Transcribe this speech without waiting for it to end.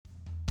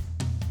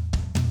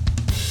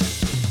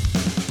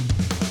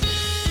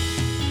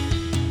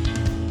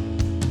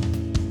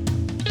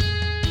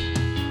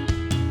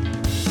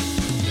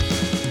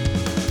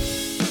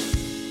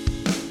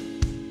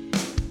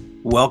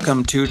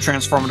Welcome to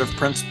Transformative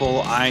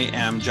Principal. I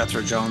am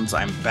Jethro Jones.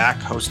 I'm back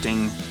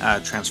hosting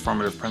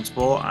Transformative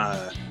Principal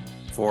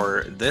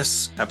for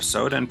this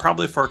episode and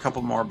probably for a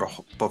couple more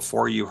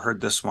before you heard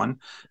this one.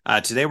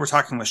 Today we're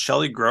talking with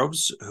Shelley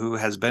Groves, who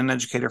has been an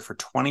educator for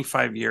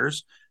 25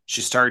 years.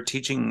 She started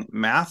teaching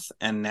math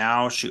and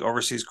now she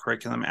oversees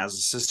curriculum as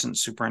assistant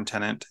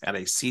superintendent at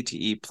a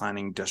CTE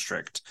Planning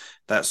District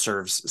that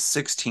serves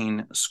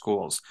 16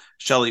 schools.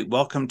 Shelley,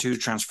 welcome to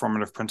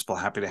Transformative Principal.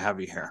 Happy to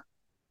have you here.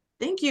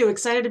 Thank you.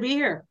 Excited to be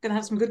here. Going to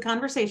have some good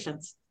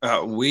conversations.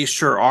 We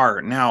sure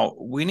are. Now,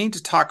 we need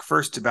to talk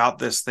first about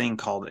this thing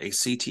called a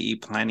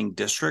CTE Planning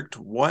District.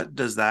 What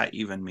does that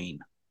even mean?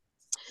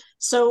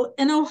 So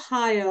in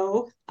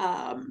Ohio,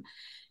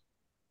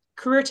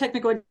 career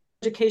technical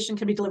education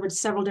can be delivered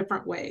several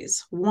different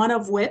ways. One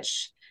of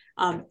which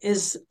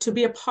is to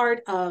be a part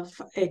of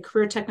a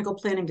career technical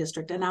planning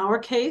district. In our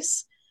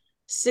case,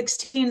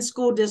 16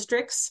 school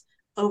districts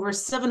over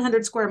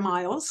 700 square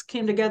miles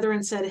came together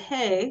and said,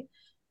 hey,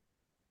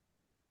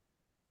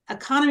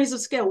 economies of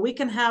scale, we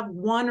can have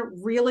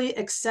one really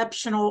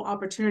exceptional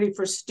opportunity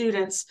for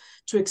students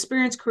to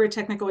experience career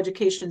technical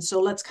education.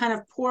 So let's kind of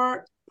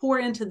pour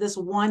into this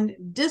one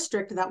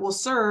district that will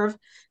serve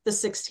the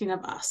 16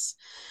 of us.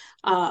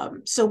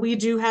 So we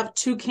do have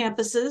two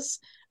campuses,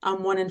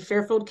 one in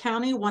Fairfield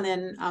County, one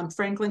in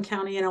Franklin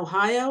County in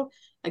Ohio.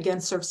 Again,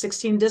 serve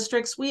 16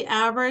 districts. We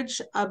average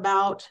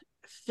about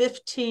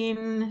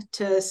 15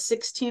 to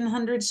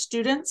 1,600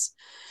 students,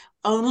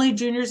 only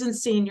juniors and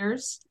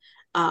seniors.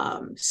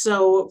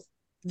 So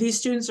these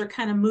students are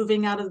kind of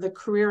moving out of the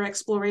career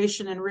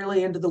exploration and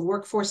really into the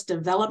workforce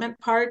development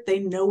part. They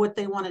know what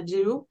they want to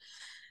do.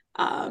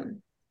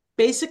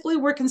 Basically,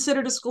 we're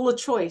considered a school of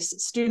choice.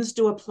 Students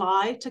do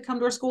apply to come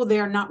to our school.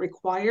 They are not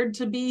required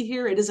to be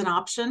here. It is an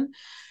option.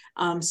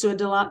 So we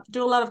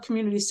do a lot of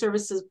community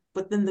services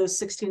within those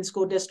 16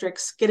 school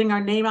districts, getting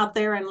our name out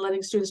there and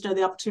letting students know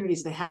the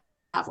opportunities they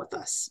have with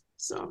us.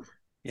 So.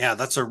 Yeah,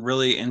 that's a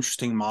really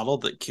interesting model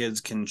that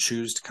kids can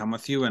choose to come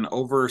with you. And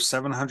over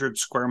 700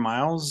 square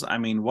miles, I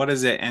mean, what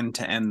is it end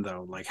to end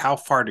though? Like how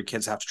far do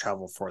kids have to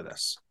travel for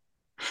this?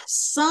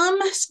 Some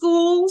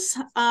schools,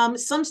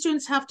 some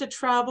students have to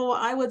travel.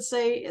 I would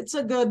say it's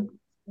a good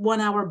 1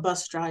 hour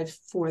bus drive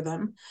for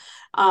them.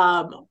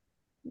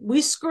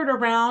 We skirt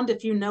around.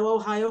 If you know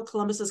Ohio,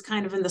 Columbus is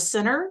kind of in the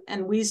center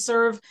and we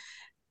serve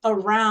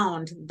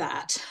around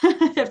that,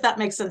 if that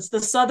makes sense.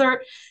 The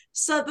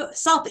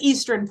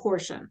southeastern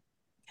portion.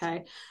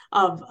 Okay,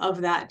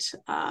 of that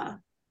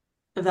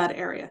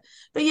area.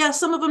 But yeah,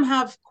 some of them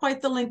have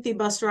quite the lengthy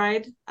bus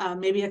ride,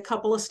 maybe a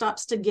couple of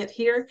stops to get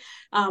here,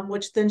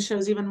 which then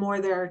shows even more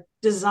their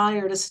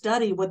desire to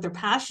study what they're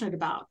passionate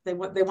about,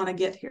 what they want to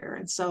get here.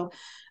 And so,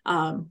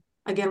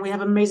 again, we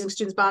have amazing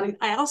students body.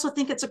 I also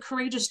think it's a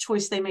courageous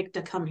choice they make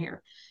to come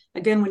here.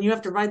 Again, when you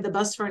have to ride the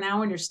bus for an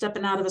hour and you're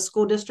stepping out of a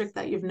school district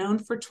that you've known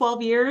for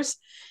 12 years,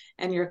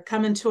 and you're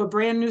coming to a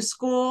brand new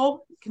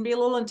school, it can be a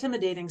little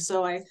intimidating.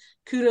 So I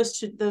kudos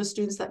to those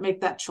students that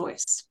make that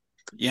choice.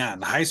 Yeah,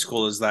 and high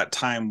school is that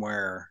time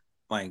where,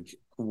 like,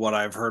 what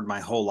I've heard my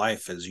whole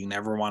life is you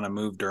never want to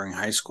move during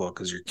high school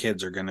because your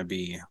kids are going to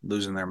be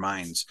losing their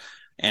minds.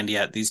 And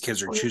yet these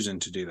kids are choosing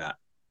to do that.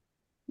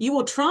 You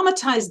will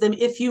traumatize them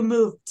if you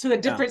move to a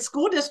different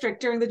school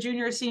district during the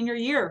junior or senior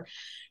year.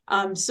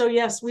 So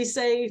yes, we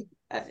say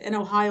in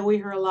Ohio, we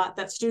hear a lot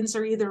that students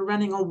are either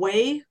running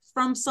away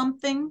from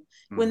something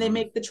when they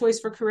make the choice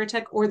for career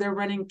tech, or they're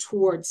running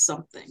towards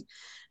something.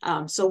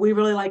 So we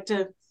really like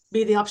to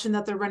be the option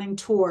that they're running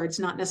towards,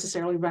 not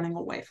necessarily running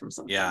away from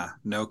something. Yeah,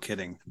 no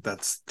kidding.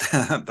 That's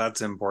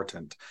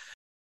important.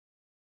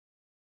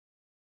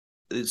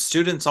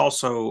 Students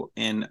also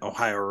in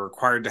Ohio are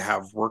required to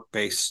have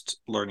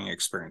work-based learning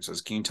experiences.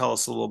 Can you tell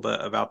us a little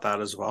bit about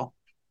that as well?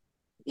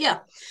 Yeah.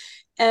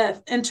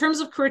 In terms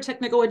of career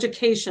technical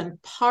education,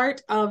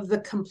 part of the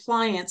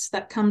compliance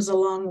that comes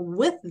along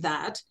with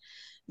that,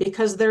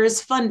 because there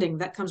is funding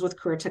that comes with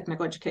career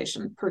technical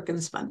education,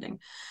 Perkins funding.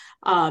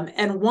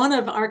 And one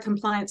of our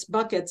compliance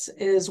buckets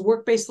is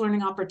work-based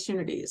learning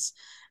opportunities.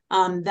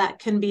 That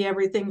can be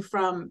everything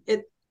from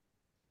it.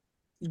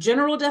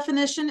 General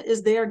definition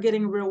is they are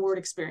getting real world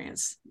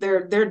experience.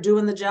 They're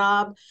doing the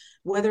job,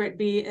 whether it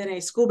be in a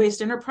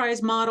school-based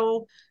enterprise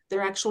model,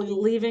 they're actually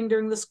leaving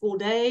during the school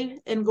day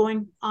and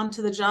going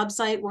onto the job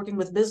site, working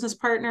with business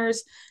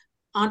partners,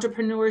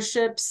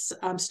 entrepreneurships,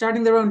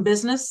 starting their own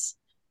business,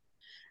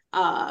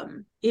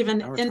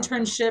 even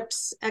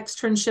internships,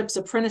 externships,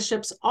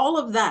 apprenticeships, all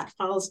of that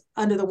falls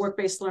under the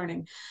work-based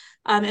learning.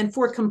 And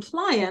for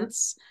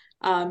compliance,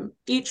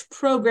 each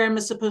program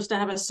is supposed to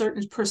have a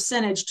certain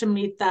percentage to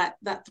meet that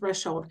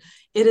threshold.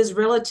 It is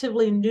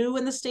relatively new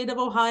in the state of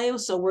Ohio,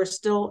 so we're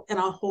still in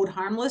a hold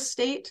harmless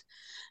state.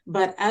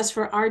 But as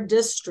for our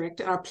district,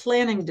 our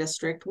planning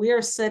district, we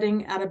are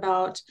sitting at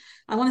about,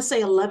 I want to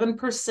say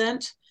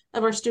 11%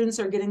 of our students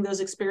are getting those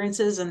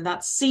experiences, and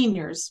that's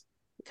seniors,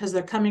 because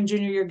they're coming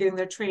junior year getting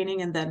their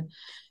training, and then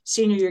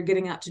senior year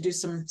getting out to do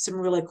some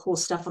really cool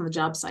stuff on the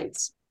job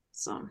sites.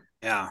 So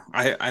Yeah,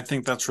 I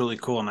think that's really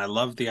cool. And I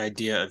love the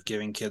idea of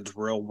giving kids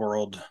real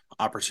world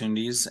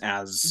opportunities.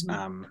 As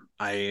Mhm.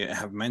 I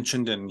have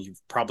mentioned, and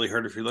you've probably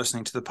heard if you're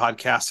listening to the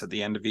podcast, at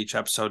the end of each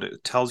episode,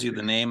 it tells you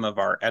the name of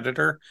our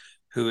editor,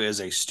 who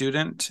is a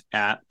student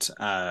at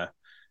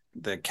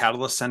the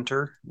Catalyst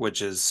Center,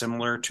 which is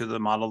similar to the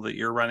model that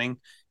you're running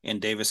in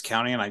Davis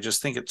County. And I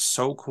just think it's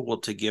so cool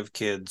to give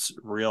kids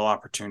real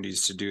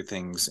opportunities to do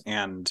things.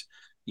 And,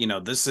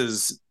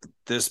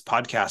 this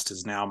podcast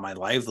is now my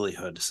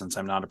livelihood since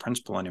I'm not a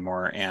principal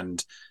anymore.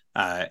 And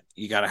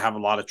you got to have a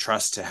lot of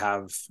trust to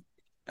have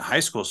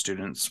high school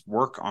students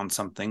work on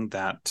something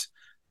that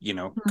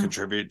Mhm.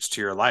 contributes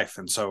to your life.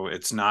 And so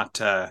it's not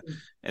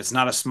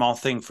a small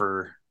thing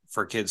for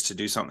kids to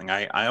do something.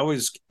 I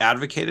always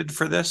advocated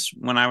for this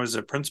when I was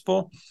a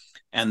principal,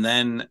 and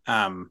then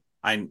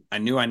I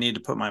knew I needed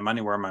to put my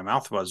money where my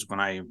mouth was when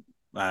I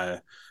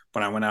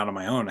went out on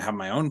my own, have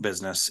my own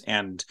business.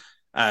 And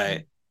uh,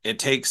 it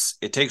takes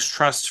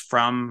trust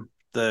from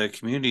the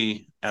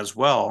community as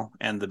well,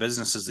 and the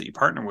businesses that you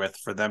partner with,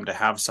 for them to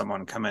have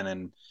someone come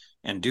in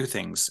and do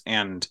things.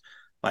 And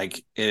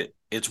like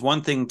it's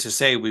one thing to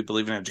say we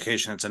believe in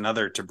education, it's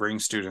another to bring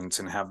students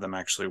and have them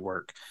actually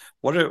work.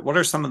 What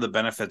are some of the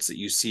benefits that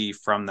you see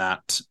from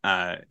that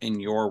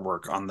in your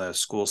work on the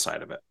school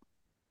side of it?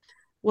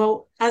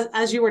 Well,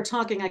 as you were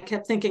talking, I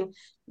kept thinking,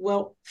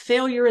 well,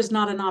 failure is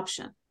not an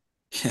option.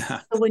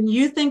 Yeah. So when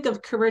you think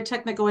of career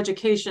technical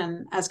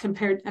education as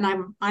compared,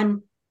 and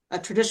I'm a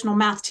traditional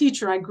math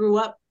teacher, I grew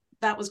up,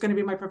 that was going to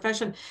be my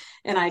profession,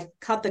 and I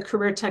caught the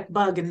career tech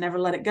bug and never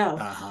let it go.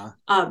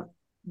 Uh-huh.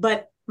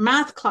 But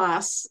math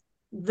class,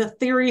 the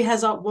theory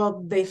has,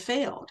 well, they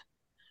failed.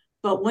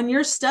 But when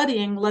you're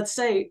studying, let's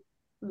say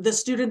the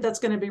student that's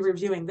going to be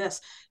reviewing this,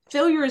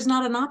 failure is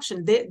not an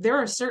option. There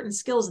are certain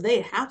skills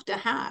they have to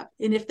have.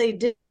 And if they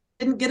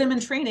didn't get them in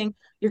training,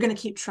 you're going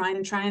to keep trying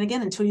and trying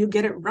again until you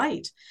get it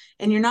right.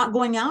 And you're not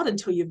going out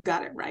until you've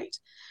got it right.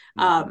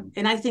 Mm-hmm.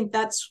 And I think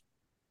that's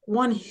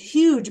one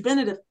huge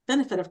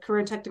benefit of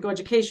career technical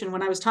education.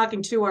 When I was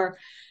talking to our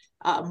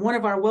one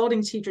of our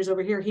welding teachers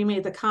over here, he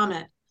made the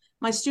comment,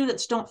 my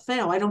students don't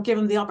fail. I don't give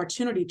them the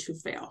opportunity to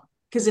fail.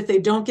 Because if they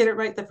don't get it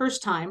right the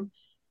first time,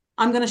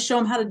 I'm going to show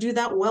them how to do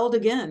that weld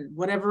again,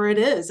 whatever it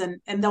is,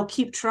 and they'll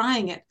keep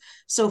trying it.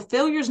 So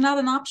failure is not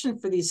an option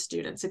for these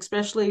students,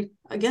 especially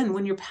again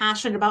when you're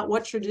passionate about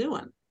what you're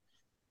doing.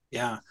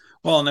 Yeah.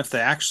 Well, and if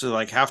they actually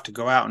like have to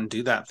go out and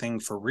do that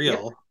thing for Yep.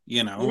 real,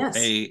 Yes.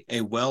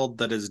 a weld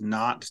that is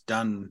not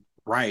done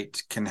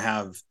right can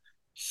have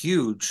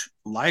huge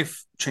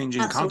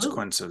life-changing Absolutely.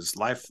 consequences,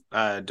 life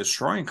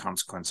destroying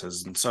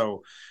consequences. And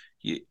so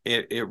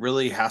it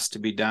really has to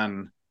be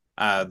done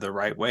the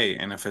right way.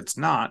 And if it's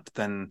not,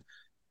 then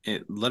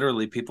it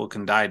literally, people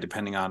can die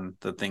depending on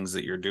the things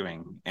that you're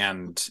doing.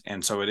 And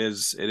so it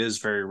is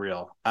very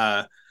real.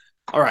 All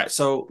right,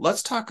 so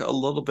let's talk a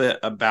little bit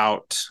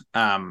about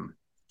the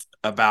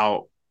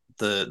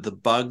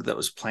bug that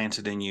was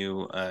planted in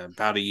you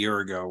about a year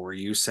ago, where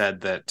you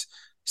said that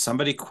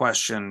somebody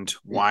questioned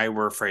why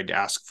we're afraid to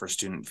ask for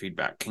student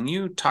feedback. Can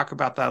you talk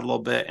about that a little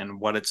bit and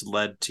what it's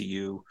led to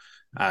you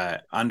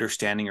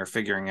understanding or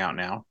figuring out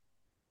now?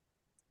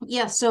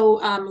 Yeah. So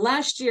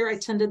last year I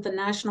attended the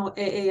National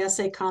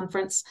AASA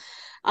conference,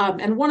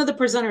 and one of the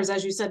presenters,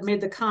 as you said,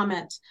 made the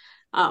comment,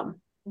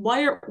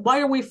 why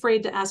are we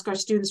afraid to ask our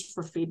students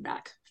for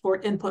feedback,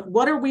 for input?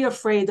 What are we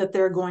afraid that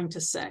they're going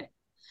to say?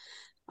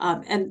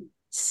 And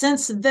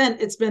since then,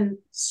 it's been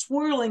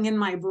swirling in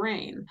my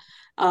brain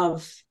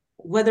of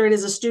whether it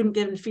is a student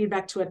giving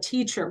feedback to a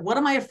teacher. What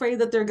am I afraid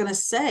that they're going to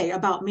say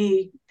about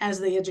me as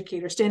the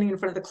educator standing in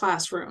front of the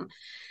classroom?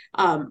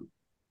 Um,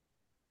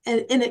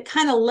 and it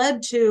kind of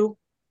led to,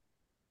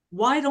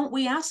 why don't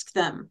we ask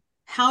them,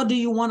 how do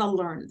you want to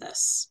learn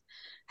this?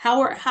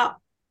 How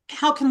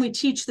can we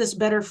teach this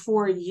better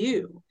for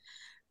you?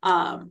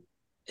 Um,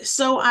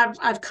 so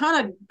I've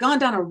kind of gone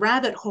down a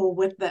rabbit hole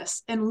with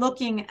this and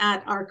looking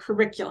at our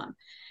curriculum.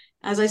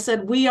 As I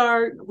said, we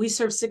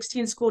serve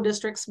 16 school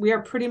districts. We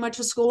are pretty much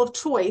a school of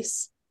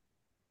choice.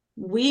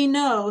 We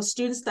know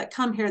students that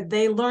come here,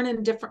 they learn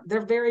in different,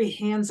 they're very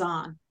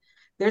hands-on.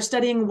 They're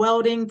studying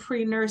welding,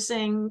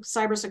 pre-nursing,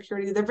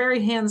 cybersecurity. They're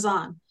very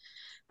hands-on.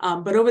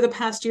 But over the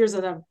past years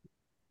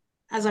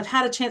as I've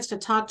had a chance to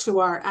talk to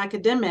our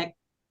academic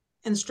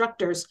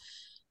instructors,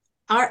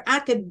 our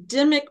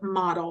academic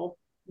model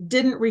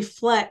didn't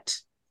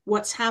reflect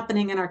what's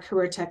happening in our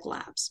career tech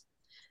labs,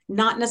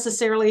 not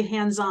necessarily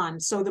hands-on.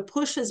 So the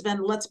push has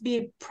been, let's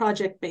be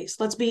project-based,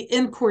 let's be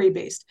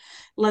inquiry-based,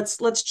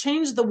 let's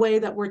change the way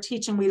that we're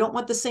teaching. We don't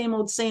want the same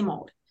old, same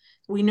old.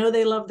 We know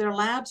they love their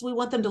labs. We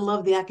want them to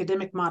love the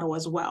academic model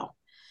as well.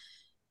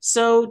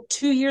 So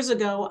 2 years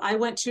ago, I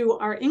went to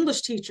our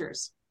English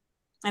teachers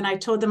and I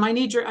told them, I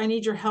need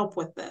your help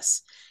with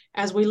this.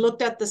 As we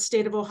looked at the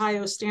state of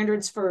Ohio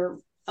standards for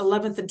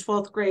 11th and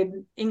 12th grade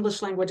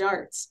English language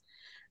arts,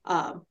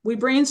 we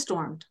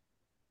brainstormed.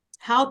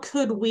 How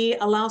could we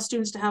allow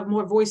students to have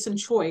more voice and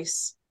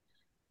choice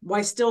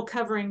while still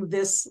covering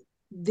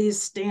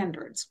these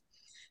standards?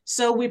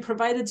 So we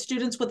provided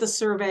students with a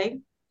survey,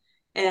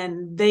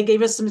 And they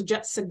gave us some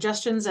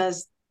suggestions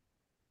as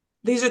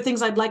these are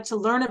things I'd like to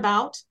learn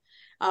about.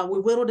 We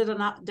whittled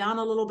it down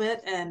a little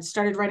bit and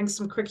started writing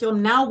some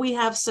curriculum. Now we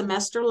have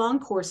semester-long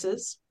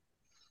courses.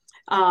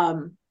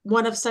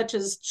 One of such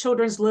as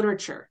children's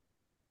literature.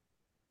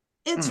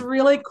 It's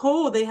really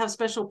cool. They have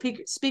special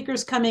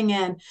speakers coming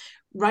in,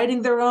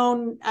 writing their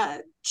own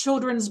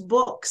children's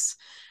books.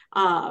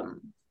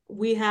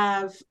 We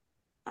have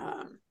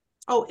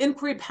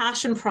inquiry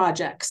passion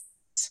projects.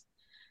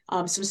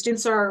 Some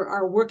students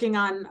are working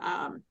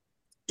on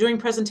doing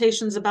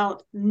presentations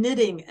about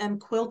knitting and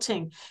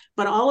quilting,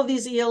 but all of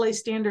these ELA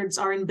standards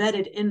are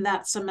embedded in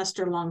that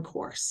semester-long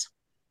course.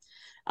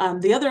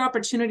 The other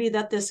opportunity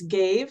that this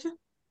gave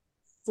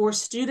for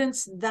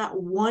students that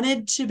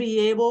wanted to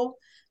be able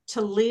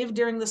to leave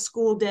during the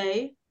school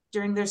day,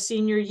 during their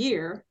senior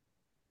year,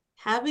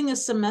 having a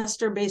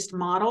semester-based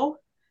model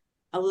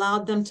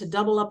allowed them to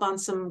double up on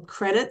some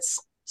credits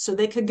so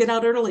they could get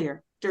out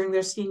earlier during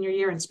their senior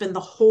year and spend the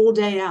whole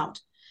day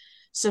out.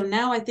 So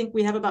now I think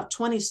we have about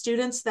 20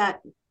 students that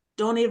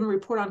don't even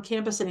report on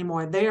campus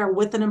anymore. They are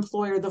with an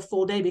employer the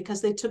full day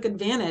because they took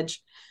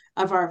advantage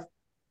of our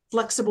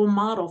flexible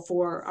model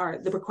for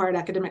the required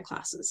academic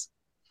classes.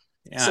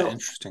 Yeah,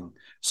 interesting.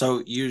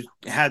 So you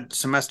had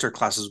semester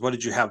classes. What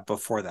did you have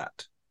before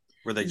that?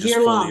 Were they just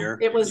full year?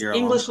 It was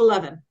English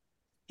 11,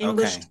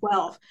 English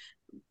 12.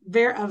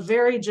 A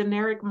very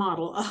generic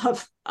model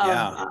of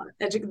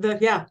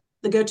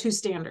the go-to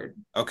standard.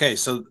 Okay,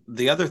 so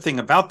the other thing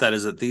about that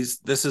is that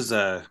this is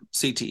a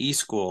CTE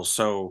school,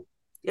 so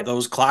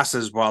those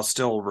classes, while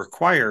still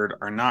required,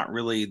 are not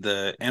really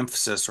the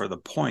emphasis or the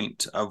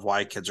point of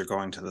why kids are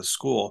going to the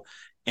school.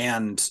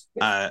 And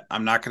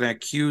I'm not going to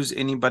accuse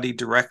anybody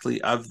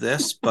directly of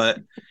this,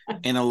 but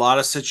in a lot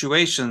of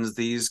situations,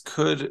 these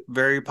could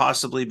very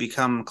possibly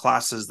become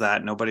classes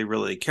that nobody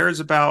really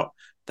cares about,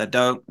 that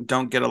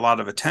don't get a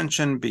lot of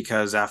attention,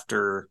 because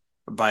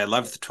by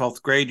 11th,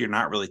 12th grade, you're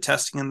not really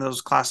testing in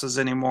those classes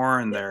anymore,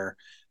 and they're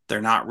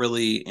not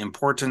really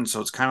important.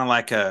 So it's kind of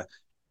like a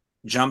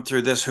jump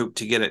through this hoop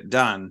to get it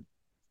done.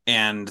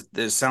 And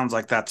it sounds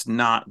like that's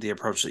not the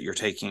approach that you're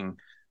taking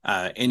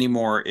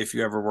anymore. If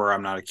you ever were,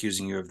 I'm not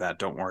accusing you of that,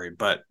 don't worry,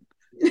 but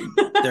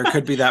there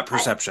could be that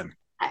perception.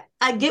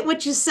 I get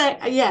what you say.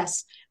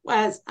 Yes,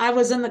 as I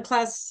was in the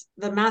class,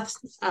 my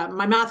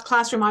math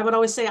classroom, I would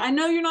always say, I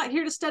know you're not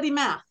here to study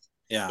math.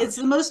 Yeah, it's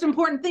the most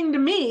important thing to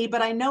me,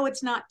 but I know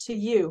it's not to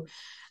you.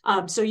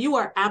 So you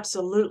are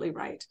absolutely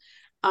right.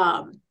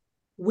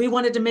 We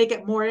wanted to make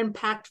it more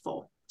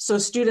impactful, so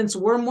students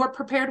were more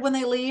prepared when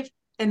they leave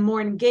and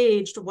more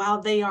engaged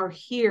while they are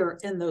here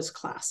in those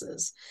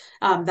classes.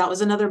 That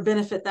was another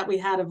benefit that we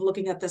had of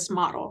looking at this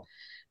model.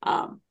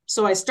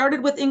 So I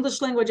started with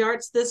English language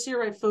arts. This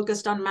year I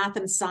focused on math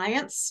and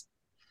science.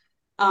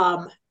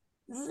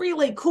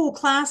 Really cool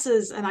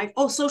classes. And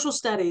social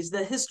studies,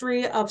 the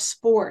history of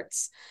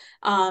sports,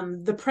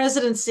 the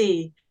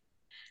presidency.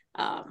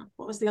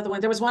 What was the other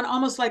one? There was one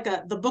almost like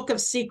the Book of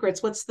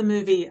Secrets. What's the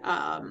movie?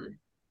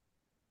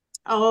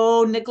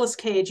 Nicolas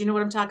Cage, you know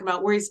what I'm talking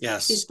about, where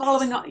he's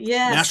following.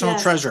 National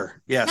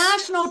Treasure. Yes,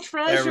 National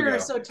Treasure.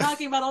 So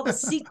talking about all the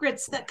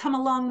secrets that come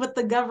along with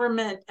the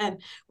government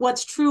and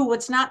what's true,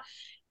 what's not.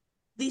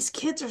 These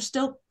kids are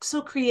still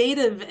so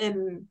creative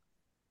in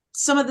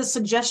some of the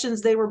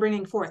suggestions they were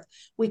bringing forth.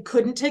 We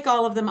couldn't take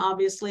all of them,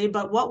 obviously,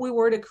 but what we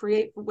were to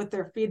create with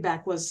their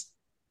feedback was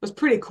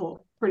pretty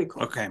cool.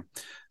 Okay.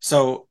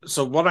 So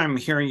what I'm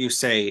hearing you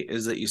say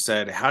is that you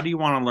said, how do you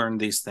want to learn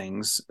these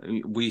things?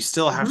 We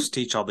still have to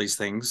teach all these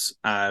things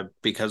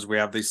because we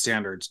have these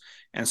standards.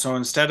 And so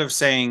instead of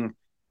saying,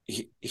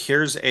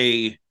 here's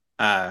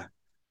I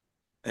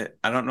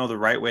don't know the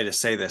right way to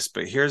say this,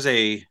 but here's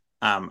a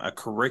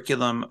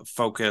curriculum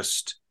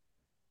focused,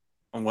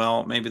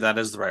 well, maybe that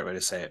is the right way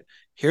to say it.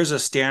 Here's a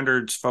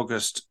standards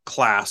focused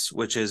class,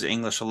 which is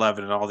English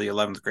 11 and all the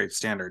 11th grade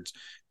standards.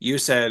 You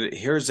said,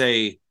 here's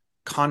a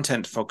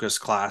content focused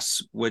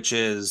class, which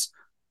is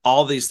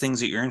all these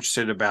things that you're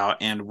interested about,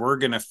 and we're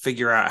going to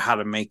figure out how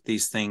to make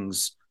these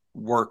things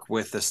work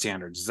with the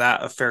standards. Is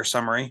that a fair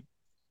summary?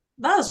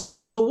 That is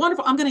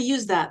wonderful. I'm going to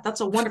use that. That's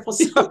a wonderful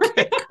summary.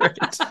 Okay, great.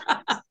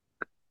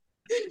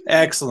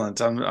 Excellent.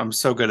 I'm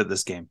so good at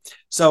this game.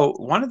 So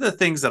one of the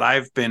things that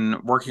I've been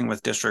working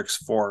with districts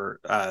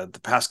for the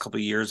past couple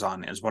of years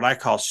on is what I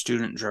call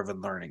student-driven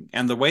learning.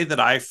 And the way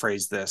that I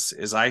phrase this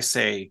is I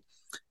say,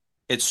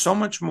 it's so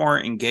much more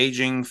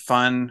engaging,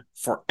 fun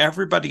for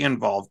everybody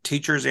involved,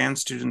 teachers and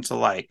students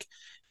alike,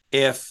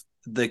 if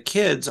the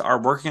kids are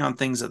working on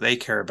things that they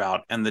care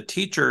about and the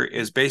teacher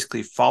is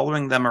basically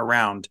following them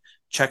around,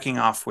 checking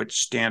off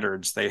which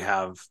standards they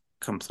have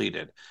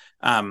completed.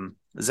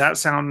 Does that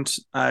sound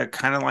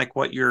kind of like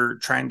what you're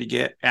trying to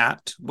get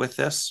at with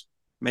this?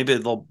 Maybe a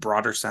little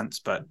broader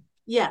sense, but.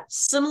 Yeah,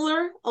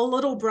 similar, a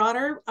little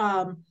broader.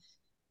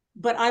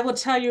 But I will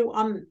tell you,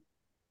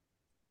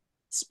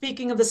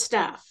 speaking of the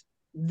staff,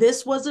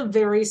 this was a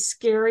very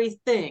scary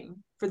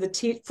thing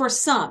for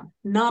some,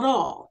 not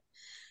all,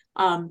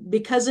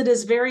 because it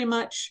is very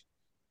much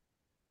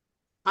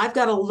I've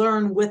got to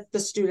learn with the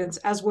students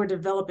as we're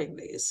developing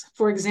these.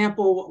 For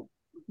example,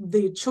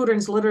 the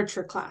children's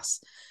literature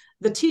class,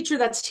 the teacher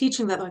that's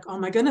teaching that, like, oh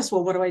my goodness,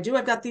 well, what do I do?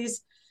 I've got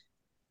these.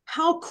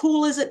 How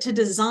cool is it to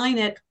design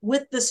it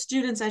with the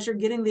students as you're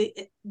getting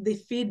the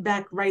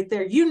feedback right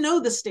there? You know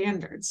the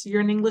standards.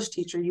 You're an English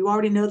teacher. You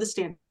already know the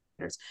standards.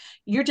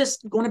 You're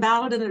just going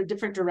about it in a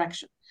different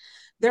direction.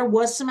 There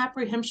was some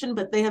apprehension,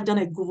 but they have done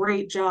a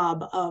great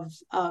job of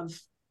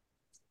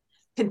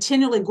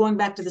continually going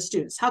back to the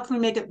students. How can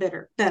we make it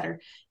better?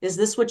 Is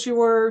this what you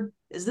were?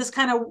 Is this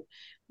kind of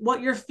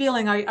what you're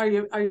feeling? Are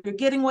you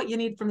getting what you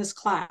need from this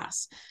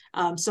class?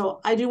 So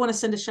I do want to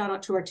send a shout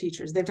out to our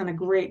teachers. They've done a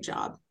great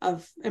job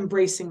of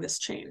embracing this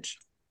change.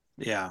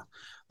 Yeah,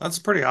 that's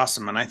pretty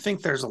awesome. And I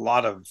think there's a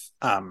lot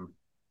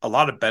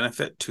of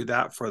benefit to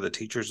that for the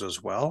teachers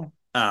as well.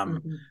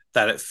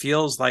 That it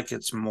feels like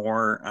it's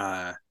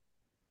more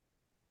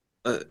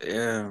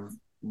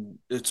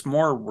it's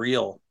more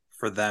real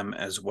for them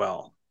as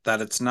well.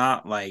 That it's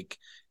not like,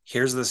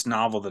 here's this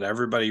novel that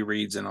everybody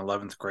reads in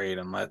 11th grade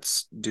and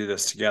let's do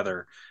this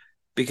together.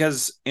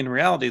 Because in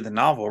reality, the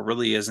novel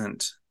really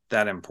isn't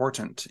that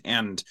important.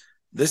 And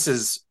this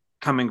is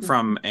coming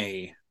from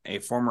a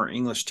former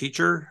English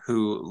teacher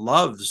who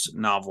loves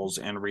novels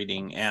and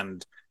reading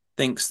and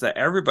thinks that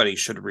everybody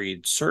should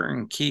read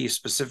certain key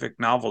specific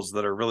novels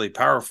that are really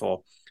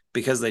powerful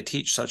because they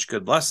teach such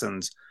good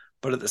lessons.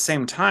 But at the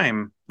same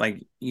time,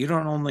 like, you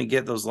don't only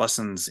get those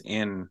lessons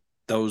in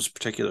those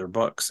particular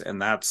books.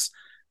 And that's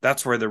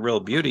where the real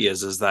beauty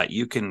is that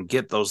you can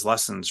get those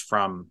lessons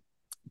from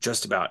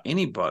just about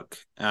any book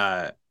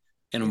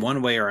in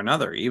one way or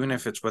another, even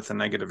if it's with a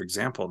negative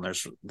example. And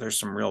there's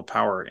some real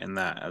power in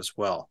that as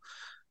well.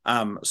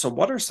 So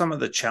what are some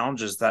of the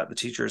challenges that the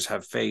teachers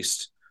have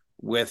faced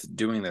with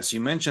doing this?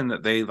 You mentioned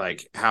that they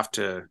have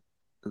to,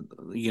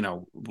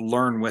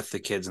 learn with the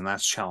kids, and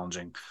that's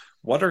challenging.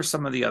 What are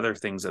some of the other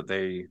things that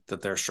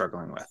they're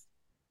struggling with?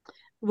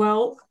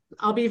 Well,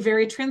 I'll be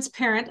very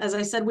transparent. As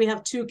I said, we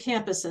have 2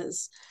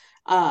 campuses.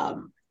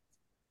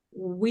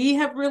 We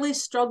have really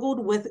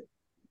struggled with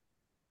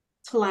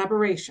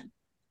collaboration.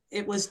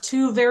 It was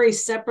 2 very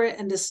separate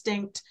and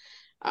distinct,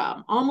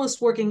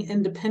 almost working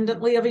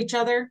independently of each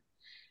other.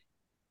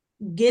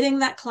 Getting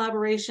that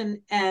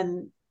collaboration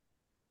and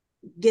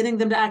getting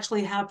them to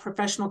actually have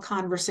professional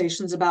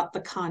conversations about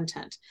the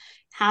content.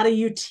 How do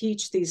you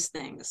teach these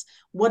things?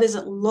 What does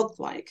it look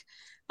like?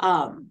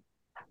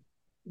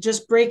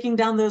 Just breaking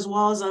down those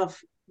walls of,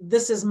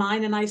 this is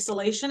mine in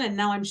isolation, and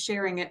now I'm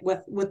sharing it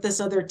with this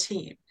other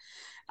team.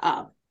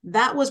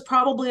 That was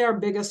probably our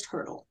biggest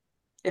hurdle,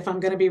 if I'm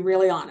going to be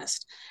really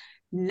honest.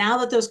 Now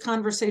that those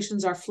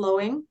conversations are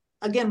flowing,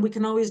 again, we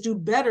can always do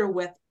better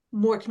with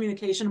more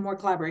communication, more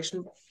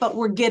collaboration, but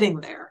we're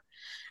getting there.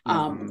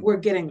 We're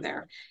getting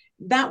there.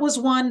 That was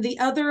one. The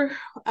other,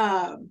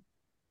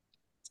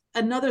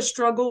 another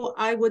struggle,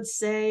 I would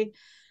say,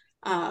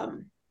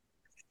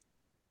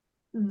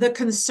 the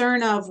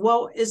concern of,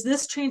 well, is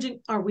this changing?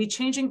 Are we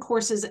changing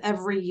courses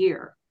every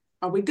year?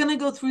 Are we going to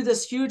go through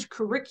this huge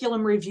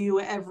curriculum review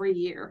every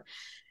year?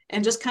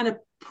 And just kind of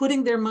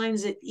putting their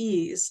minds at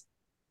ease.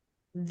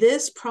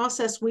 This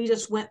process we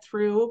just went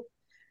through,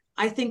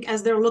 I think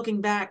as they're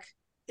looking back,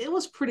 it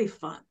was pretty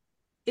fun.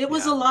 It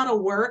was a lot of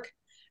work,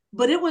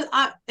 but it was,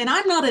 and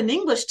I'm not an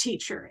English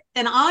teacher,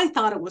 and I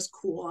thought it was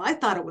cool. I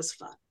thought it was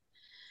fun.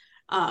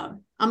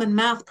 I'm a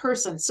math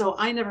person, so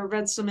I never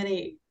read so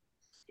many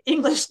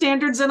English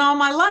standards in all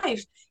my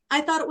life.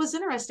 I thought it was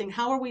interesting.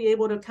 How are we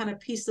able to kind of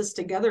piece this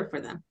together for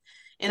them?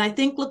 And I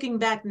think looking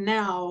back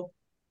now,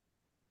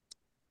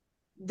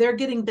 they're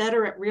getting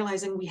better at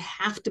realizing we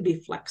have to be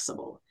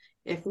flexible.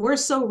 If we're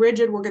so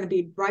rigid, we're going to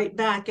be right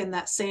back in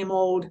that same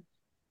old,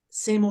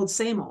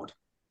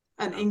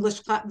 an English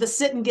class, the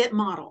sit and get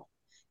model,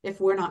 if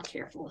we're not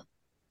careful.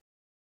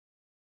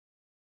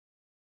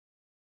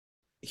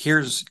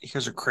 Here's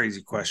a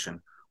crazy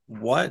question.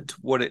 What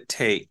would it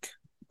take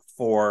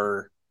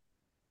for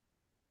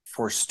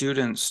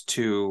students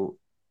to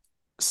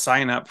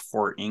sign up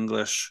for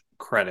English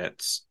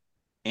credits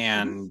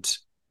and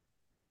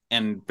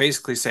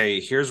basically say,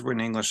 here's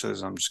what English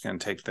is, I'm just going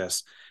to take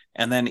this,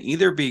 and then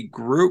either be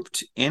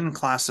grouped in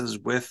classes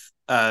with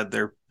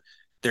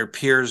their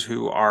peers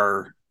who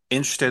are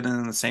interested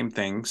in the same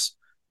things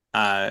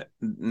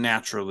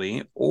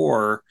naturally,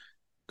 or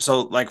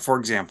so, like, for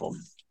example,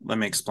 let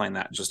me explain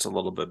that just a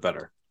little bit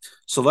better.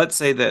 So let's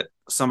say that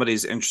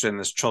somebody's interested in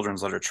this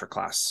children's literature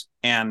class,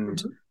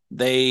 and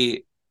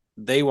they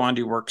want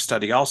to do work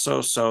study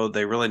also, so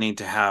they really need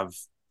to have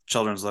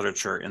children's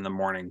literature in the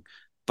morning.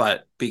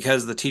 But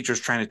because the teacher's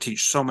trying to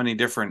teach so many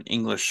different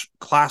English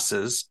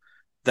classes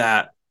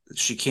that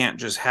she can't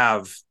just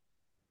have,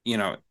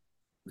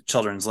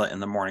 children's lit in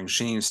the morning,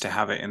 she needs to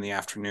have it in the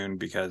afternoon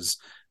because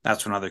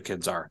that's when other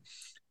kids are.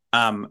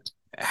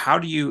 How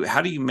do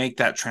you make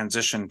that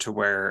transition to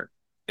where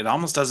it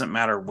almost doesn't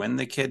matter when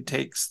the kid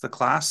takes the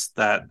class,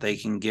 that they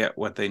can get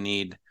what they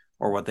need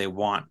or what they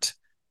want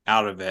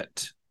out of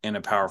it in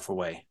a powerful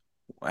way?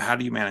 How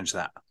do you manage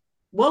that?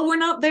 Well, we're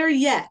not there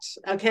yet.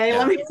 Okay. Yeah.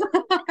 Let me,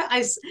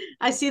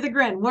 I see the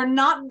grin. We're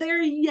not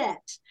there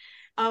yet.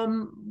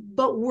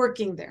 But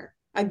working there.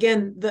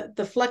 Again,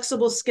 the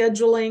flexible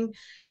scheduling,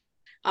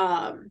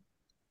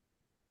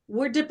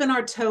 we're dipping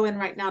our toe in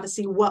right now to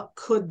see what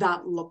could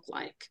that look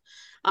like.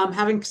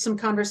 Having some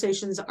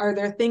conversations. Are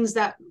there things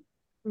that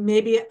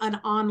maybe an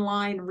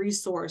online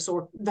resource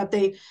or that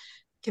they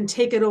can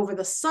take it over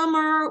the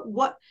summer?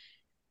 What,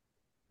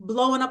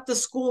 blowing up the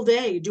school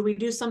day? Do we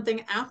do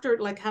something after,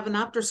 like have an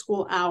after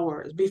school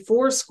hours,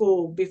 before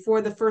school,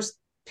 before the first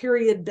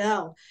period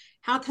bell?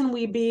 How can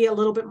we be a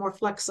little bit more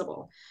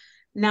flexible?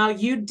 Now I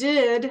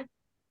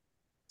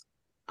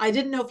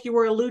didn't know if you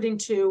were alluding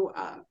to,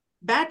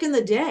 back in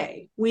the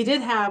day, we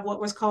did have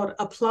what was called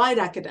applied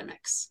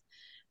academics,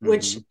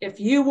 which if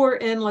you were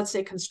in, let's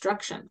say,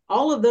 construction,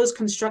 all of those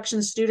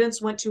construction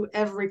students went to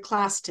every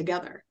class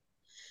together,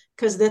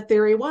 because the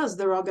theory was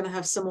they're all going to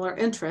have similar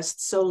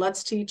interests. So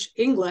let's teach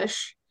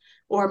English.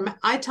 Or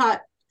I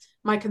taught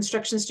my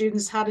construction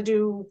students how to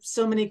do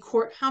so many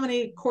how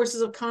many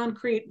courses of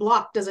concrete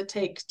block does it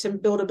take to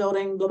build a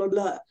building, blah,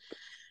 blah,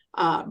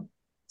 blah.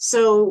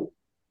 So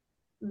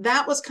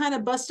that was kind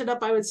of busted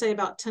up, I would say,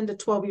 about 10 to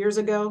 12 years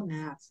ago.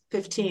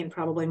 15,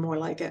 probably more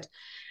like it.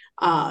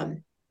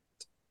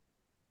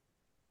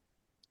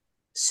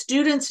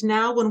 Students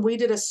now, when we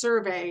did a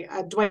survey,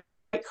 Dwight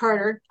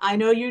Carter, I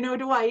know you know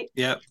Dwight.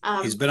 Yep.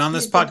 He's been on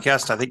this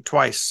podcast, I think,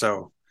 twice.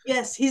 So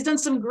yes, he's done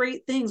some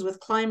great things with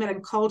climate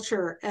and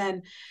culture,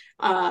 and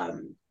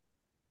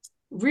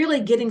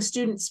really getting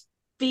students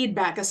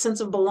feedback, a sense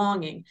of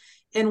belonging.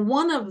 And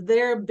one of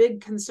their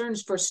big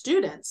concerns for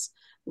students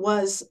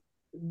was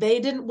they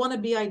didn't want to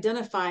be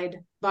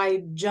identified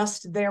by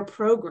just their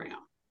program,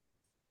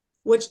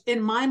 which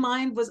in my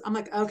mind was, I'm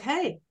like,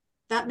 okay,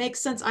 that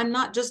makes sense. I'm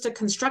not just a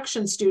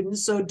construction student,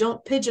 so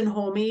don't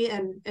pigeonhole me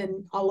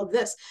and all of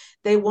this.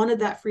 They wanted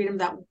that freedom,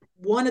 that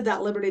wanted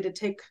that liberty to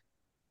take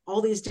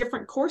all these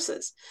different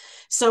courses.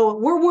 So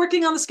we're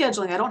working on the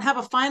scheduling. I don't have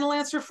a final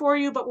answer for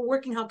you, but we're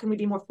working, how can we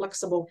be more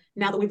flexible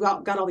now that we've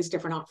got all these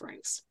different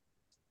offerings?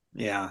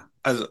 Yeah,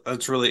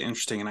 that's really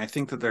interesting. And I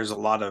think that there's a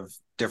lot of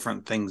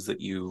different things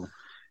that you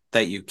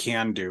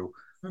can do.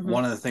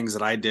 One of the things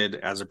that I did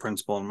as a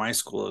principal in my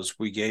school is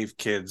we gave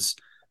kids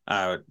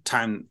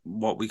time,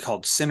 what we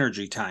called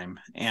synergy time.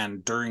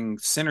 And during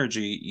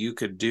synergy, you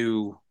could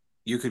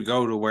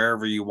go to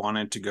wherever you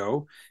wanted to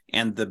go.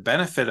 And the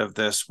benefit of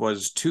this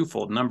was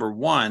twofold. Number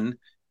one,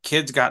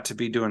 kids got to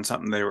be doing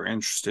something they were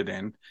interested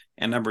in.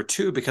 And number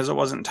two, because it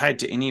wasn't tied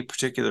to any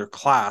particular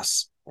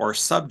class or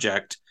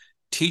subject,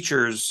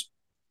 teachers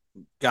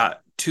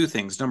got two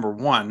things. Number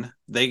one,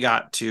 they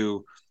got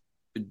to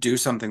do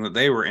something that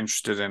they were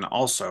interested in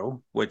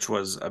also, which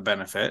was a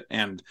benefit.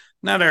 And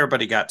not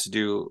everybody got to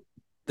do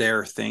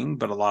their thing,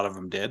 but a lot of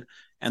them did.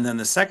 And then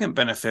the second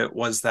benefit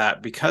was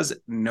that because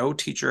no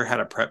teacher had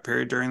a prep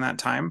period during that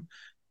time,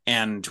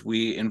 and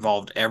we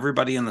involved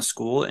everybody in the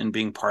school in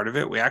being part of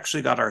it, we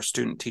actually got our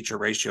student teacher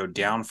ratio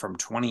down from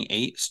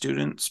 28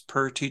 students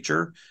per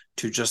teacher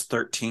to just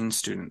 13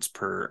 students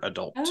per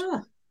adult.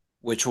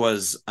 Which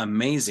was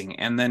amazing.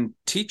 And then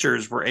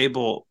teachers were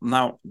able,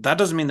 now that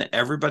doesn't mean that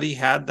everybody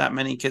had that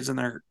many kids in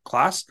their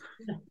class,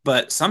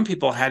 but some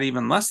people had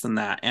even less than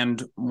that.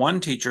 And one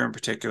teacher in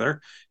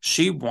particular,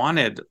 she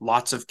wanted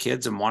lots of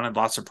kids and wanted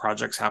lots of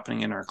projects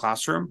happening in her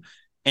classroom,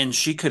 and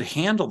she could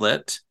handle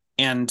it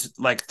and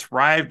like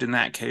thrived in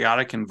that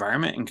chaotic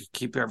environment and could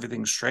keep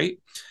everything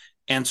straight.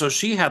 And so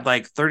she had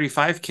like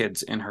 35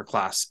 kids in her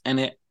class, and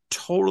it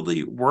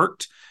totally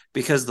worked,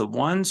 because the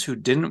ones who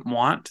didn't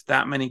want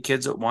that many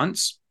kids at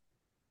once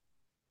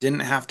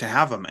didn't have to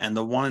have them. And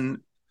the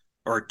one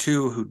or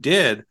two who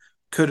did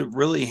could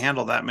really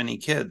handle that many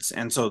kids.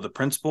 And so the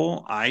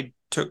principal, I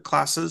took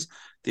classes,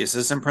 the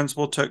assistant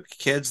principal took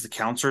kids, the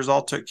counselors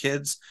all took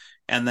kids,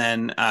 and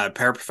then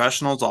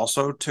paraprofessionals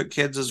also took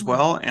kids as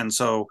well. And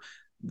so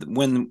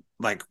when,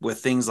 like with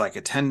things like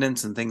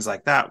attendance and things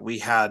like that, we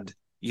had,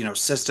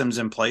 systems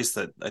in place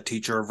that a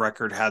teacher of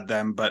record had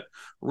them, but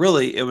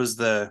really it was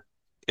the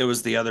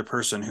other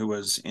person who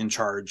was in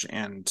charge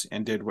and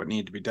did what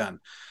needed to be done.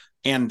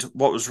 And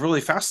what was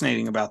really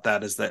fascinating about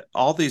that is that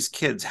all these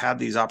kids had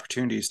these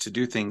opportunities to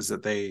do things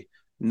that they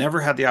never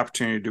had the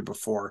opportunity to do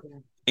before.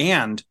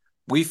 And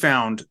we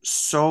found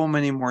so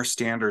many more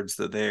standards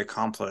that they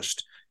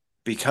accomplished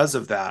because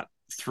of that,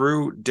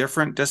 through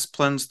different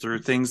disciplines, through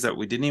things that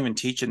we didn't even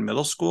teach in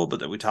middle school,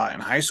 but that we taught in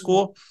high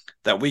school,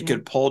 that we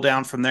could pull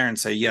down from there and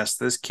say, yes,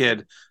 this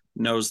kid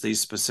knows these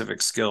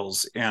specific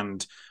skills.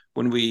 And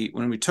when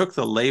we took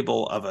the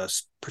label of a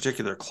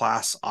particular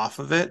class off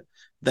of it,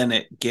 then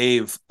it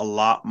gave a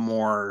lot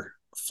more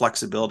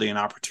flexibility and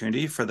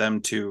opportunity for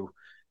them to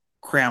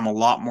cram a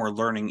lot more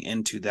learning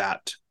into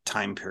that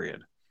time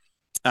period.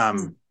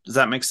 Does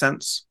that make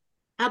sense?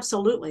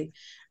 Absolutely.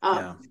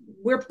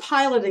 We're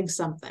piloting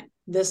something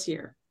this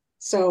year.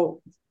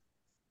 So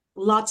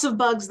lots of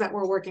bugs that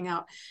we're working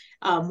out.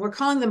 We're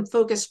calling them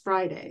Focus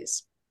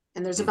Fridays,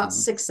 and there's about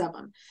 6 of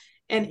them.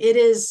 And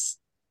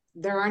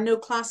there are no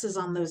classes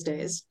on those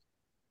days.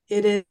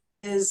 It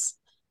is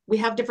we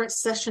have different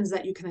sessions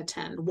that you can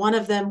attend. One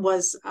of them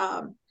was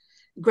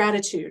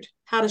gratitude,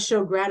 how to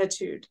show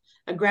gratitude,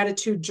 a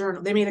gratitude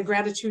journal. They made a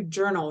gratitude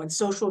journal and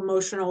social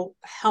emotional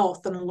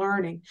health and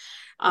learning.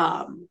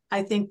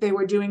 I think they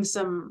were doing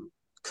some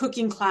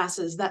cooking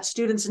classes that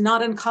students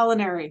not in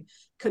culinary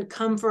could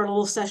come for a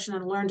little session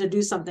and learn to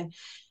do something.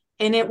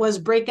 And it was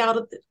breakout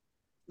of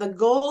the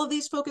goal of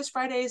these Focus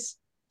Fridays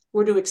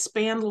were to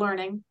expand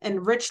learning,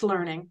 enrich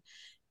learning,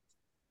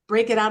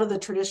 break it out of the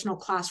traditional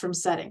classroom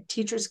setting.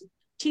 Teachers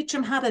teach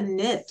them how to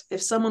knit.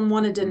 If someone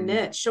wanted to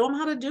knit, show them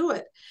how to do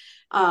it,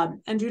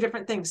 and do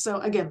different things. So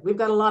again, we've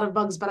got a lot of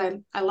bugs, but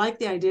I like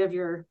the idea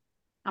of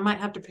I might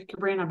have to pick your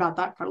brain about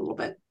that for a little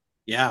bit.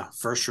 Yeah,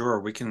 for sure.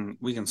 We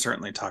can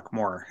certainly talk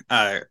more.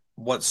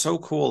 What's so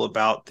cool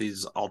about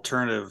these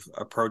alternative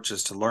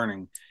approaches to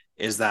learning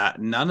is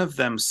that none of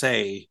them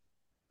say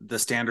the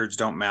standards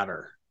don't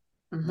matter.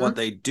 What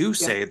they do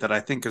say that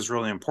I think is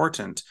really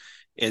important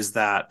is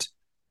that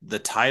the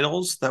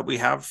titles that we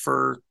have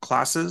for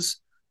classes,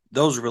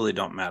 those really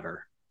don't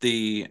matter.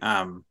 The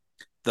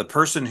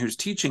person who's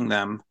teaching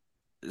them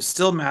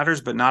still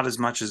matters, but not as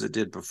much as it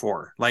did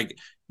before. Like,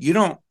 you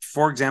don't,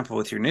 for example,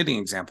 with your knitting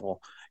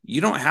example,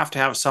 you don't have to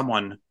have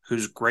someone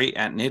who's great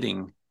at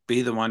knitting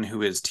be the one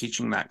who is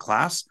teaching that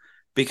class,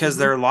 because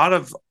there are a lot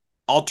of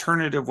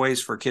alternative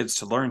ways for kids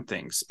to learn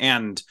things.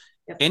 And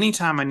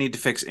anytime I need to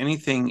fix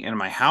anything in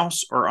my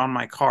house or on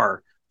my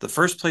car, the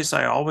first place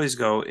I always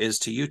go is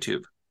to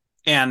YouTube.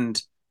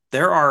 And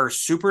there are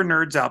super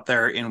nerds out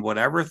there in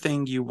whatever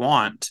thing you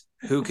want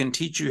who can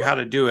teach you how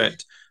to do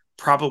it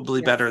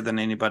probably better than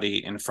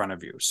anybody in front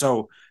of you.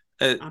 So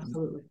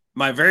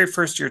my very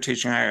first year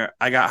teaching,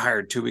 I got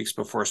hired 2 weeks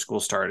before school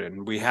started.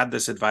 And we had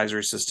this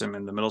advisory system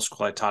in the middle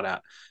school I taught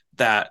at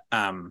that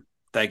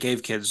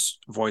gave kids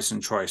voice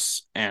and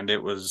choice. And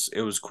it was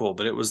cool,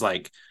 but it was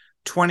like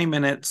 20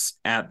 minutes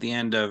at the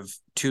end of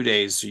 2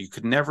 days. So you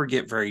could never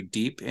get very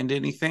deep into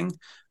anything.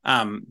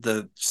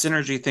 The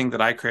synergy thing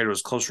that I created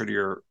was closer to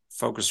your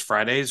Focus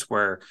Fridays,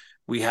 where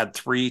we had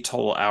 3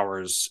 total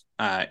hours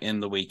in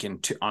the week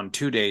on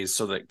 2 days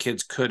so that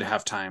kids could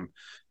have time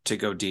to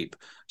go deep.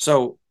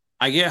 So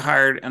I get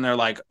hired and they're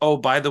like, oh,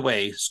 by the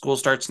way, school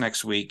starts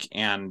next week.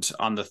 And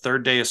on the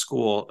 3rd day of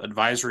school,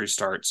 advisory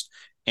starts.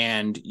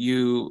 And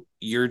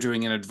you're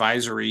doing an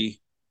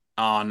advisory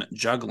on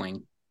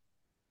juggling.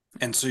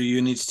 And so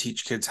you need to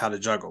teach kids how to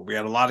juggle. We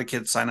had a lot of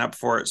kids sign up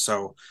for it.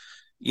 So,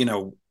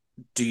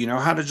 do you know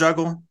how to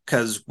juggle?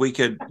 Because we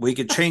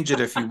could change it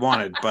if you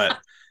wanted, but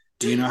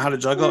do you know how to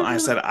juggle? And I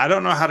said, I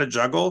don't know how to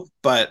juggle,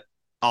 but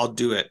I'll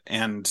do it.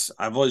 And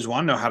I've always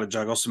wanted to know how to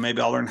juggle, so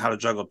maybe I'll learn how to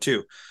juggle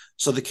too.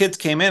 So the kids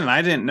came in and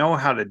I didn't know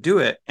how to do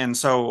it. And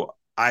so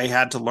I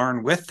had to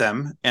learn with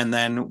them. And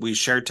then we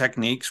shared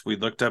techniques. We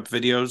looked up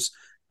videos.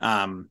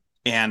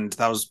 And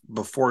that was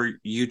before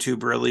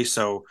YouTube really.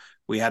 So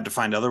we had to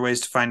find other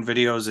ways to find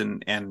videos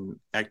and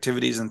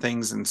activities and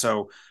things. And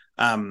so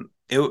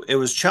it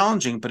was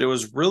challenging, but it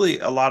was really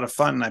a lot of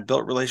fun. I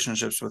built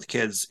relationships with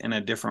kids in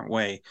a different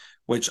way,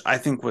 which I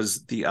think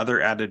was the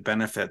other added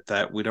benefit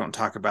that we don't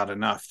talk about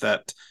enough,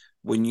 that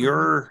when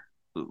you're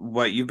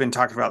what you've been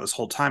talking about this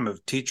whole time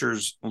of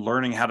teachers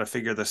learning how to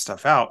figure this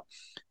stuff out,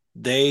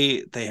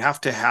 they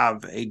have to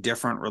have a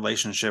different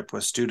relationship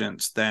with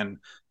students than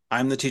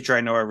I'm the teacher,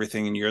 I know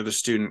everything, and you're the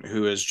student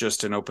who is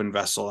just an open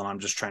vessel and I'm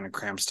just trying to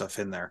cram stuff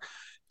in there.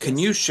 Can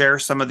you share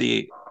some of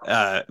the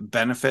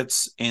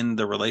benefits in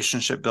the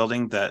relationship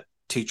building that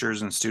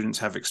teachers and students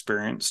have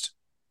experienced?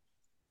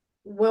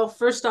 Well,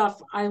 first off,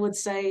 I would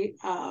say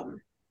Brene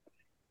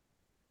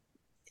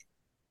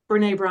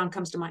Brown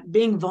comes to mind,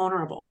 being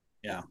vulnerable.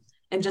 Yeah.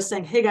 And just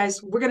saying, hey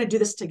guys, we're going to do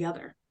this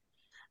together.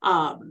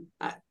 I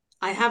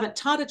haven't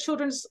taught a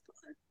children's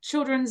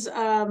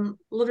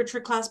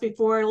literature class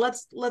before.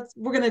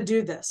 We're going to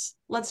do this.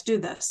 Let's do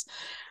this.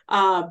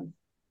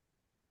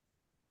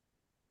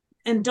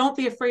 And don't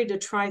be afraid to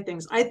try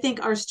things. I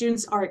think our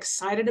students are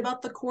excited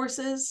about the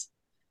courses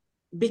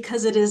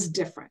because it is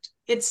different.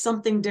 It's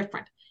something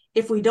different.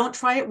 If we don't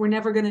try it, we're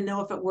never going to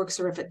know if it works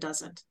or if it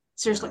doesn't.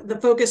 Seriously,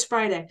 the Focus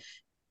Friday,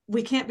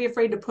 we can't be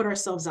afraid to put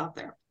ourselves out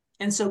there.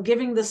 And so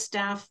giving the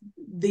staff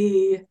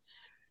the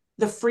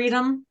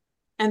freedom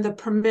and the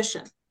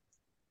permission,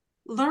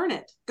 learn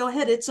it, go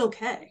ahead, it's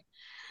okay.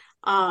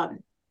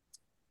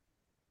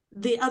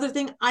 The other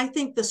thing, I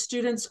think the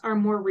students are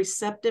more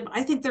receptive.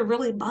 I think they're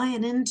really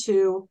buying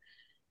into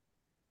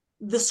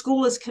the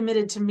school is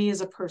committed to me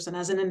as a person,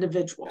 as an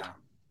individual.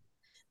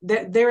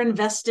 They're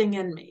investing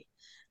in me.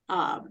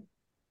 And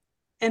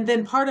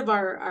then part of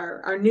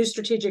our new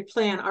strategic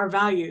plan, our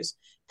values,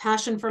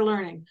 passion for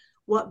learning.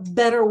 What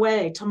better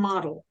way to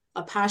model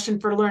a passion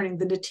for learning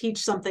than to teach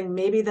something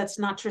maybe that's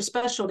not your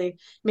specialty?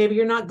 Maybe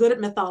you're not good at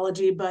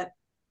mythology, but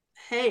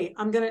hey,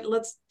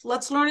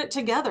 let's learn it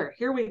together.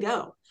 Here we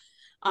go.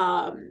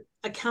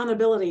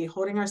 Accountability,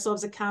 holding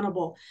ourselves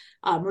accountable,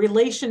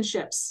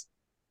 relationships.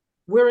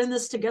 We're in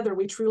this together.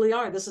 We truly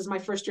are. This is my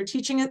first year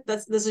teaching it.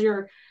 This is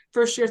your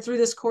first year through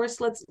this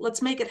course.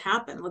 Let's make it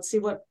happen. Let's see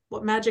what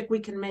magic we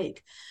can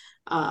make.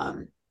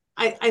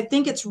 I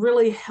think it's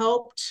really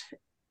helped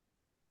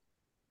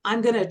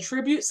I'm going to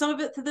attribute some of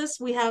it to this.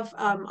 We have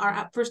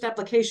our first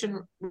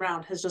application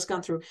round has just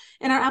gone through,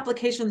 and our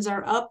applications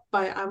are up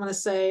by, I want to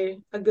say,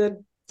 a good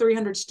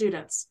 300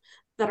 students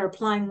that are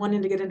applying,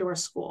 wanting to get into our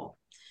school.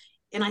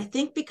 And I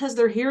think because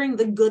they're hearing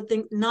the good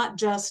thing, not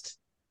just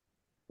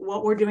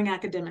what we're doing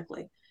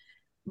academically,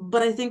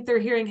 but I think they're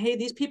hearing, hey,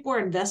 these people are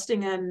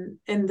investing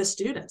in the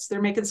students.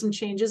 They're making some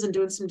changes and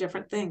doing some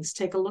different things.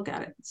 Take a look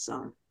at it.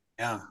 So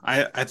Yeah,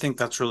 I think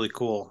that's really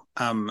cool.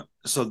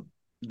 So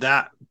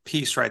that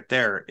piece right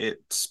there, it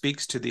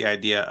speaks to the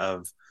idea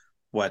of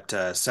what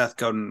Seth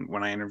Godin,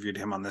 when I interviewed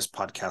him on this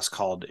podcast,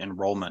 called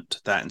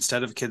enrollment. That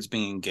instead of kids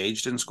being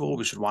engaged in school,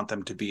 we should want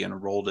them to be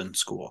enrolled in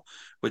school,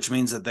 which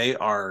means that they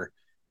are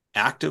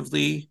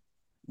actively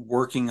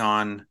working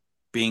on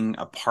being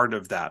a part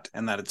of that,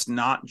 and that it's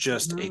not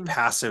just a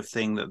passive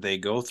thing that they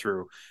go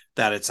through,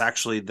 that it's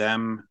actually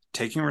them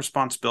taking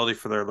responsibility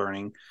for their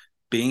learning,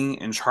 being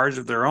in charge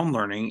of their own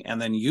learning,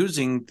 and then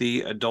using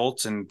the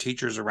adults and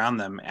teachers around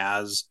them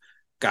as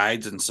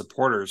guides and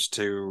supporters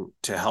to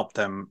help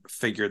them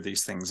figure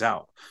these things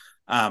out.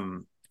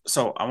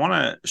 So I want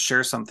to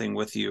share something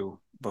with you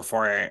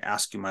before I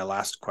ask you my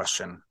last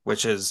question,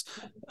 which is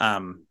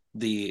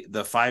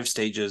the 5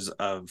 stages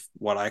of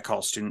what I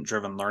call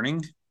student-driven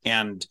learning.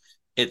 And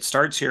it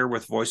starts here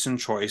with voice and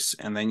choice,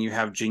 and then you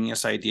have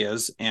genius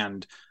ideas.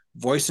 And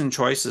voice and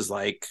choice is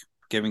like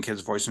giving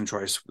kids voice and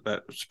choice.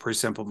 That's pretty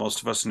simple.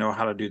 Most of us know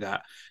how to do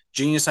that.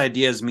 Genius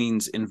ideas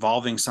means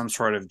involving some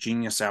sort of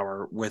genius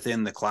hour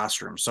within the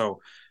classroom.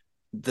 So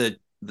the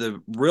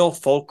real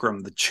fulcrum,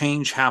 the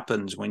change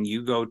happens when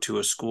you go to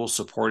a school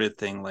supported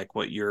thing like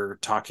what you're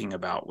talking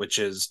about, which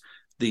is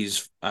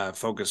these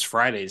Focus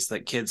Fridays,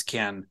 that kids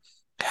can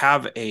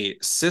have a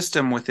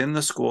system within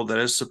the school that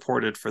is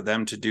supported for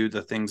them to do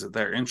the things that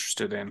they're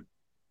interested in.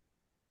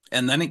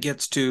 And then it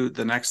gets to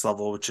the next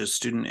level, which is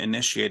student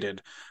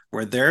initiated,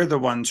 where they're the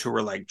ones who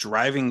are like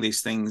driving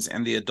these things,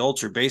 and the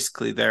adults are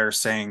basically there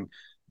saying,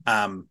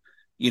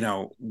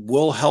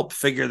 we'll help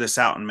figure this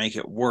out and make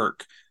it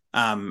work.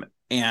 But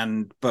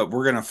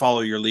we're going to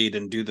follow your lead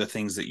and do the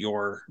things that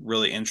you're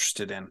really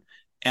interested in.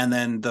 And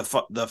then the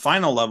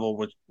final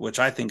level, which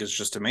I think is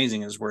just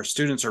amazing, is where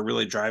students are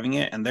really driving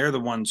it, and they're the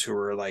ones who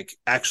are like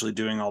actually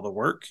doing all the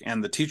work,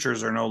 and the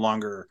teachers are no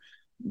longer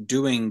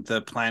doing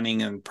the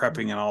planning and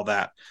prepping and all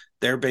that.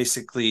 They're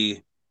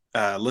basically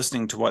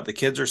listening to what the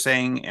kids are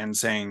saying and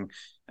saying,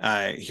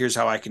 here's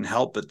how I can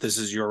help, but this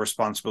is your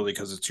responsibility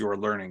because it's your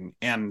learning.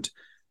 And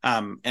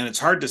it's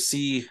hard to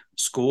see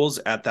schools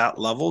at that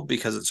level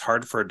because it's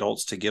hard for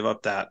adults to give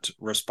up that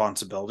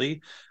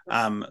responsibility.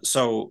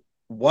 So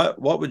what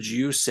would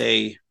you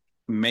say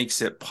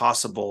makes it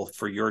possible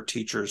for your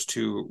teachers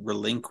to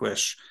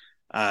relinquish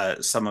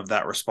some of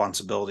that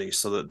responsibility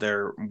so that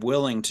they're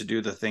willing to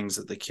do the things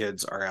that the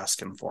kids are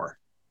asking for?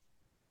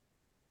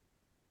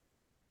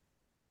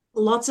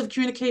 Lots of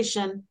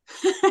communication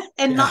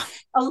and not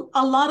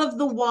a lot of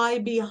the why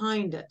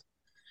behind it.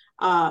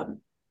 As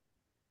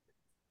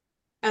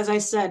I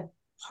said,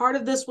 part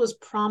of this was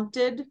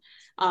prompted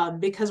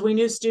because we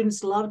knew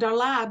students loved our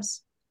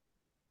labs.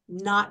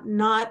 Not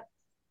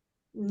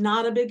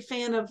a big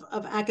fan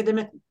of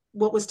academic,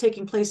 what was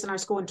taking place in our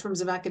school in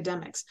terms of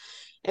academics.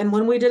 And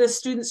when we did a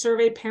student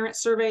survey, parent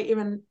survey,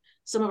 even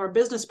some of our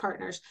business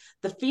partners,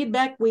 the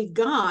feedback we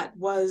got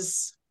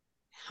was,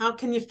 how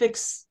can you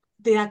fix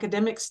the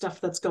academic stuff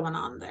that's going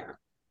on there?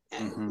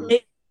 And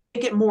make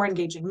it more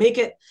engaging, make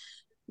it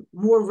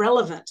more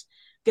relevant,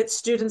 get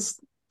students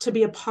to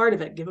be a part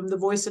of it, give them the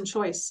voice and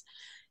choice.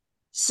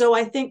 So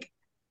I think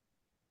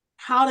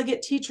how to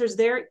get teachers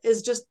there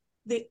is just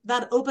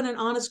that open and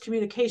honest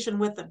communication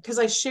with them, because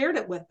I shared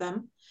it with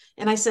them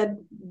and I said,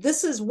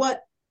 this is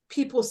what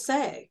people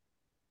say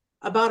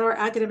about our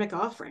academic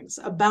offerings,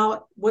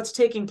 about what's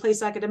taking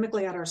place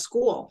academically at our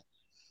school.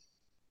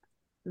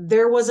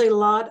 There was a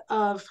lot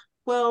of,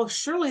 well,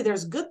 surely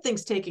there's good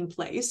things taking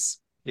place.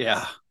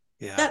 Yeah.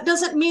 That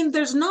doesn't mean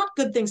there's not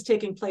good things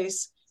taking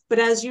place, but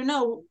as you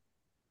know,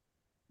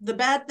 the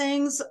bad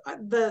things,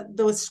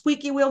 the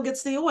squeaky wheel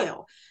gets the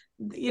oil.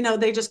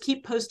 They just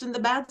keep posting the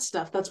bad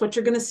stuff. That's what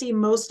you're going to see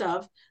most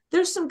of.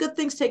 There's some good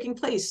things taking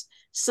place.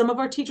 Some of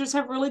our teachers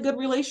have really good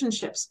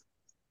relationships,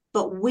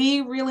 but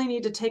we really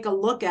need to take a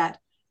look at,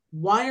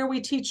 why are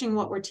we teaching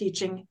what we're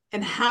teaching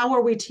and how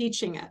are we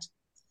teaching it?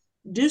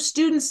 Does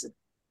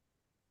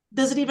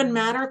it even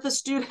matter if a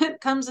student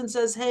comes and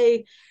says,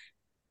 hey,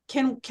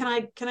 can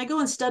I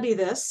go and study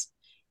this?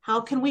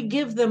 How can we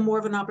give them more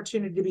of an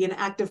opportunity to be an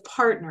active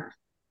partner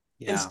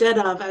instead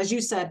of, as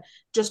you said,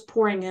 just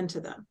pouring into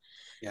them?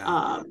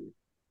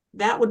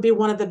 That would be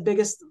one of the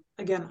biggest.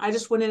 Again, I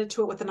just went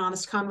into it with an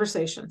honest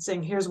conversation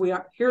saying, here's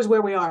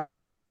where we are.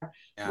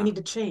 We need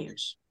to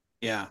change.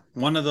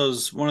 One of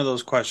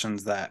those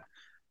questions that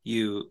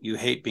you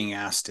hate being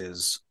asked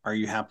is, are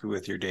you happy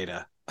with your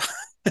data?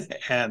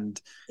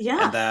 and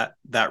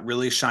that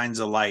really shines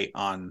a light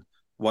on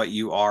what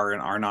you are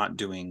and are not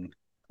doing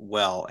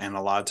well. And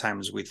a lot of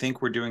times we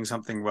think we're doing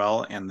something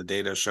well and the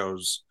data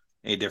shows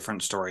a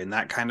different story. And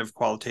that kind of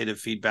qualitative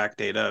feedback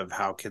data of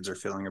how kids are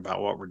feeling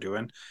about what we're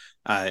doing,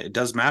 it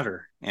does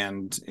matter.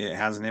 And it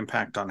has an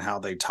impact on how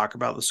they talk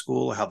about the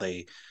school, how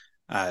they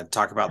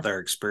talk about their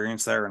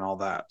experience there and all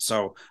that.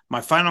 So my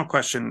final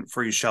question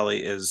for you,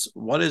 Shelley, is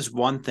what is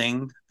one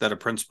thing that a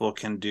principal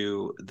can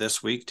do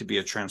this week to be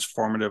a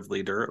transformative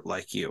leader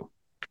like you?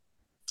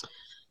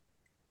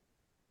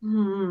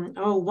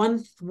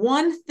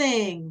 One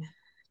thing.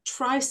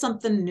 Try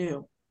something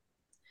new.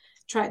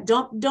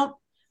 Don't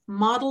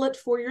model it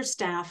for your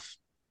staff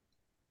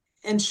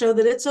and show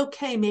that it's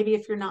okay maybe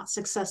if you're not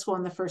successful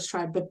on the first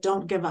try, but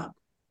don't give up.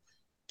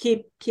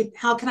 Keep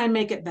how can I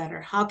make it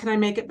better? How can I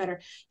make it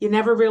better? You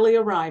never really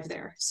arrive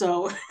there.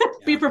 So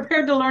be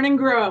prepared to learn and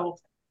grow.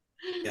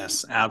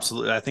 Yes,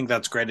 absolutely. I think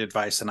that's great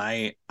advice. And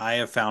I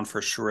have found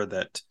for sure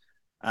that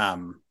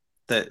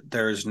that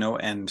there is no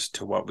end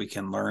to what we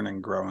can learn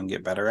and grow and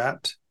get better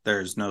at.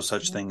 There's no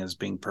such thing as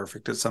being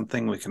perfect at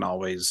something. We can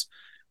always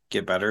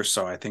get better.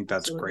 So I think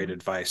that's great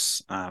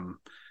advice.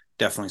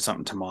 Definitely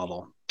something to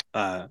model.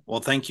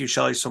 Well, thank you,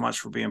 Shelley, so much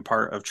for being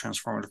part of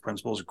Transformative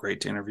Principals.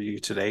 Great to interview you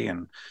today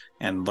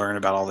and learn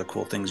about all the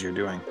cool things you're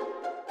doing.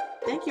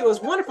 Thank you. It was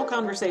a wonderful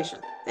conversation.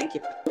 Thank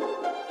you.